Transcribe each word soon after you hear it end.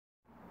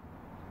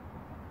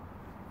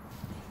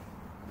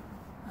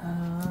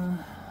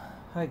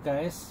Hi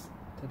guys,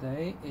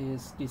 today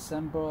is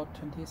December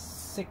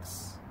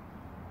 26,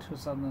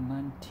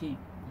 2019.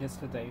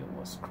 Yesterday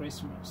was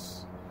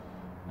Christmas.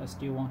 I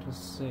still want to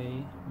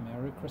say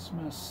Merry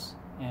Christmas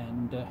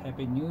and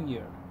Happy New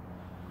Year.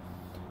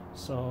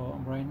 So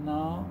right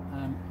now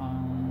I'm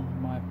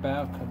on my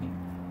balcony.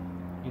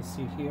 You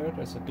see here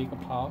there's a big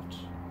pot.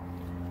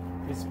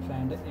 This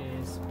plant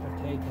is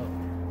potato.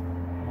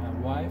 My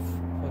wife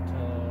put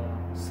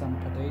some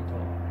potato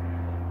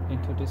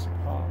into this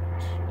pot.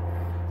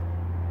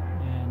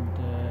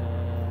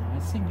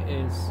 I think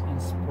it's in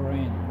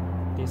spring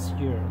this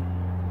year,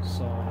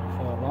 so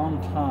for a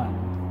long time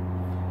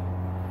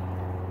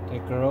they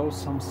grow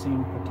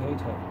something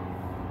potato.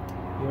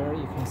 Here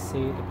you can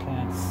see the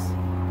plants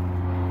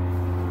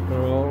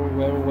grow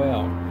very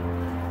well.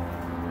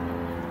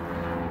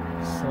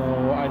 So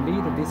I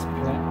need this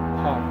plant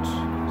pot,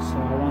 so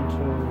I want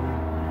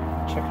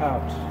to check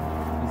out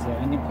is there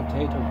any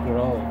potato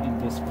grow in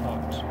this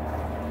pot.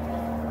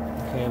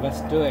 Okay,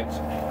 let's do it.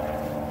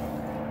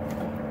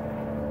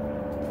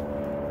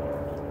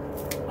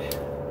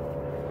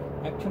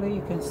 Actually,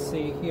 you can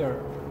see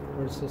here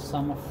there's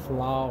some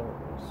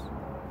flowers.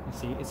 You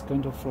see, it's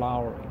going to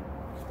flowering.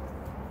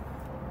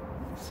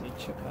 Let's see,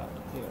 check out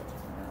here.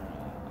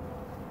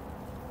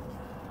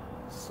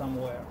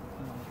 Somewhere.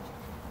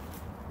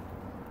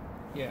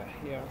 Yeah,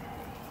 here.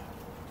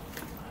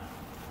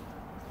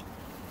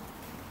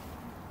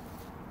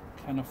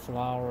 Kind of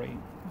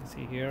flowering. You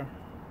see here.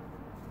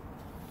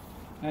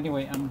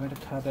 Anyway, I'm going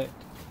to cut it.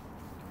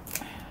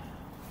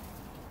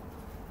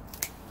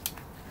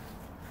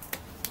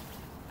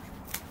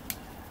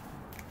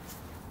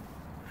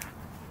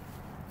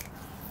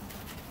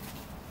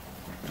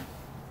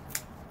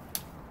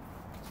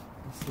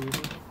 See,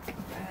 the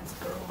plants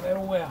grow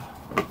very well.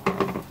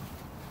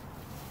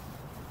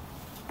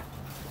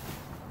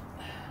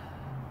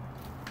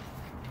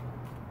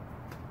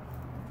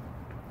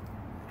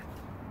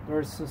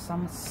 There's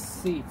some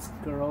seeds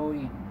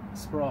growing,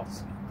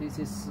 sprouts. This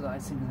is, I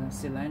think,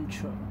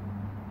 cilantro.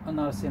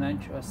 Not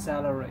cilantro,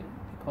 celery,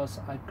 because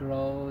I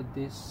grow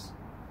this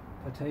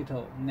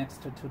potato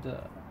next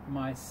to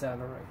my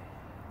celery.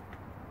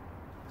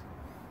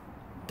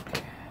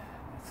 Okay,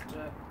 let's do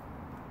it.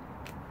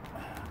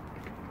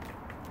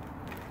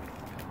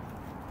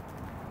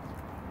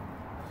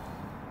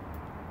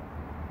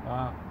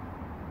 Wow,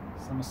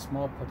 some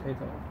small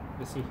potato.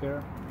 You see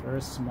here,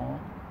 very small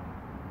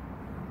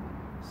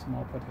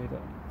potato.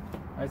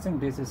 I think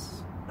this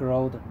is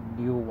growed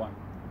new one,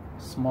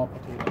 small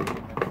potato.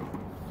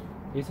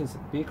 This is a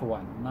big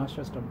one, not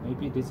just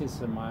maybe this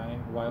is my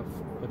wife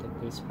put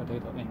this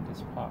potato in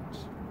this pot.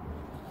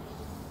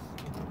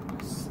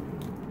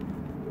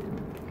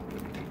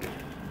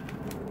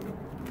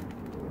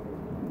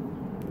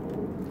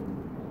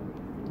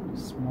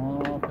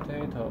 Small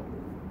potato.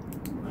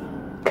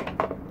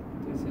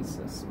 This is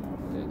a small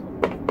potato.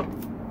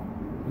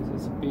 This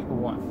is a big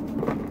one.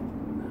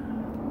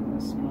 A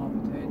small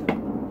potato.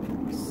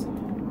 See.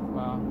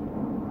 Wow.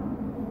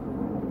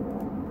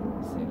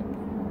 See it.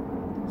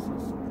 This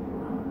is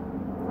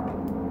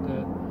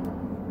good.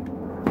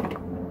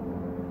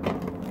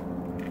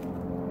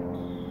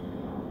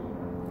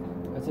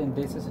 I think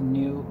this is a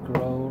new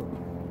grow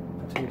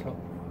potato.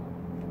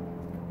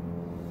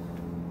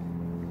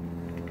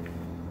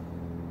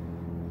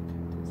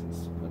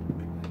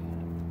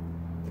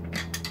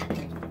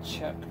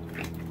 Check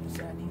if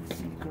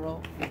anything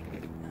grow.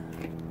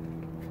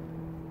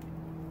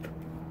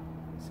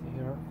 See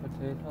here,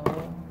 potato,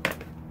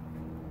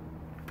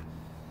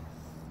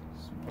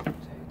 small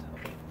potato.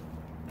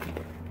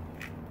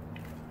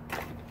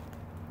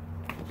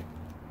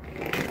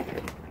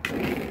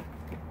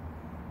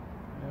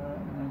 Here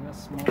another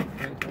small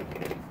potato.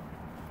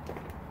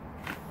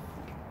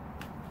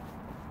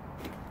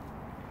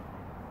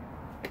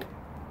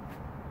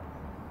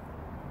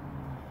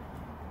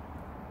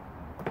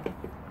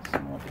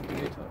 Small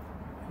potato.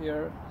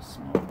 Here,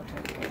 small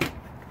potato.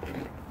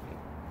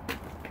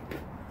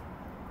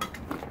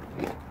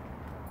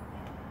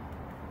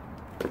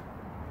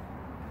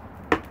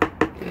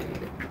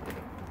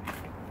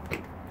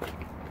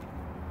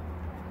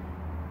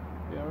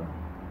 Here,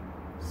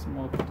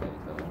 small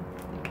potato.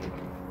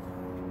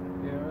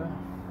 Here.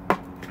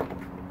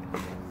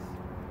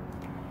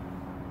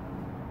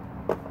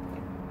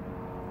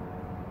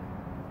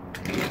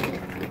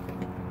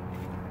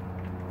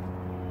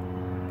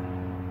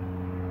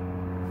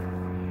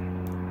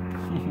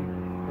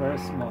 Very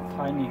small,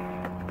 tiny.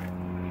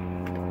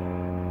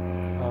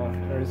 Oh,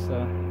 there's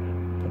a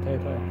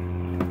potato.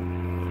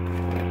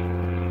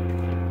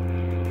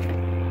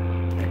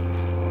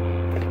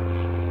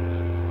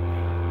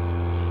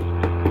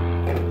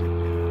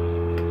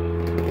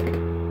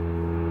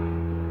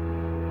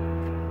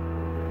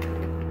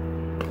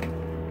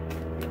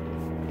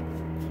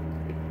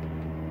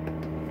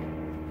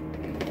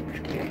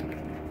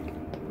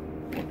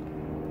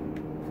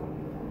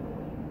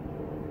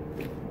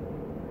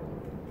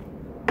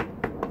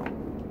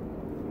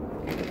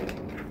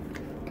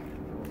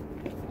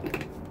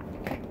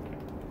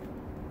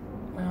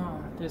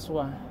 This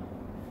one,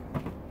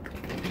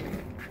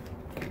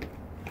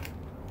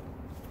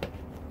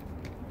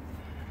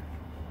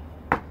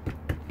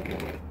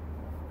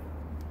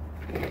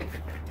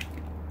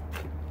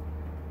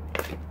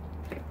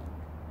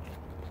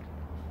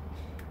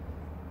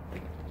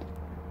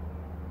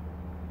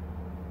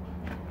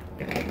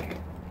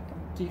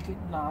 Dig it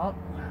now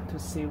to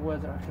see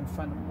whether I can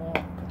find more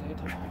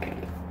potato.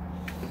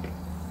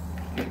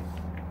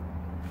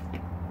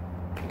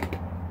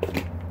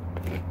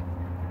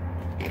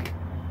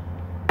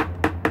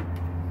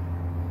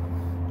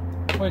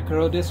 We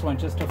grow this one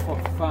just for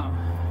fun.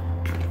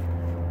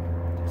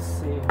 Let's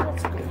see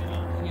what's going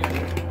on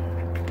here.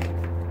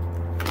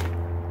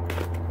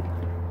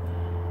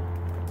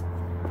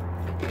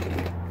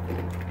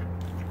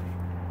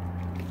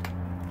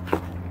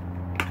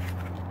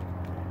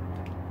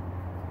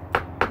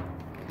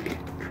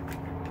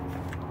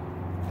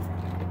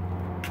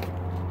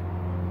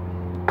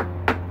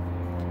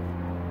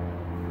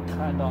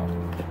 Kind of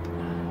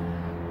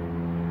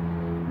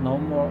no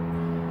more.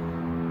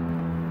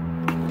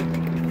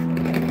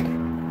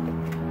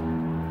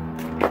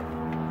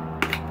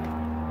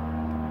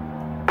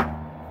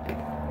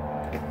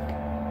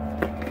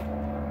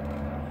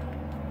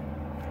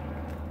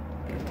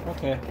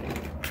 Okay,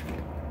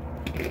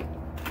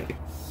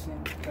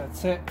 think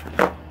that's it.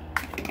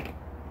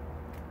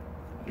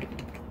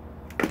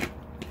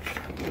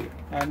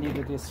 I need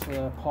this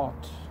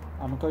pot.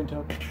 I'm going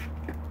to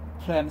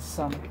plant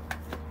some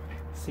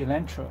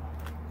cilantro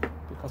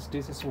because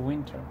this is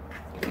winter.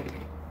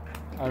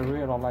 I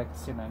really like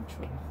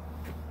cilantro.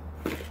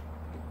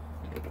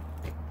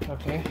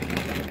 Okay,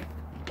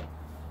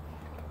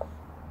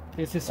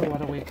 this is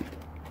what we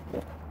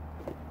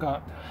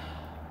got.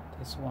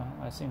 This one,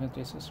 I think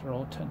this is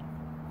rotten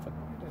for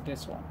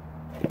this one.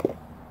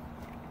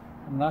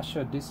 I'm not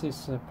sure. This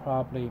is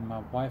probably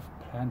my wife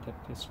planted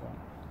this one.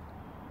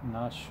 I'm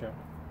not sure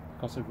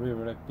because it's really,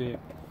 really big.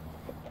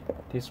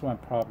 This one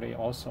probably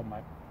also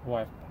my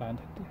wife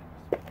planted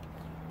it.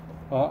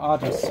 Or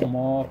other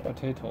small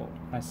potato,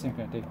 I think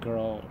they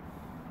grow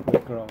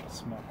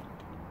small.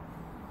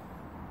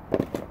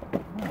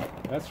 Oh,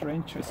 that's really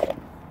interesting.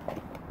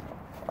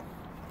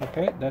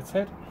 Okay, that's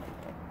it.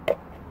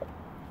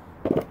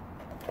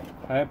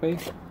 Happy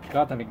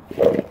gardening.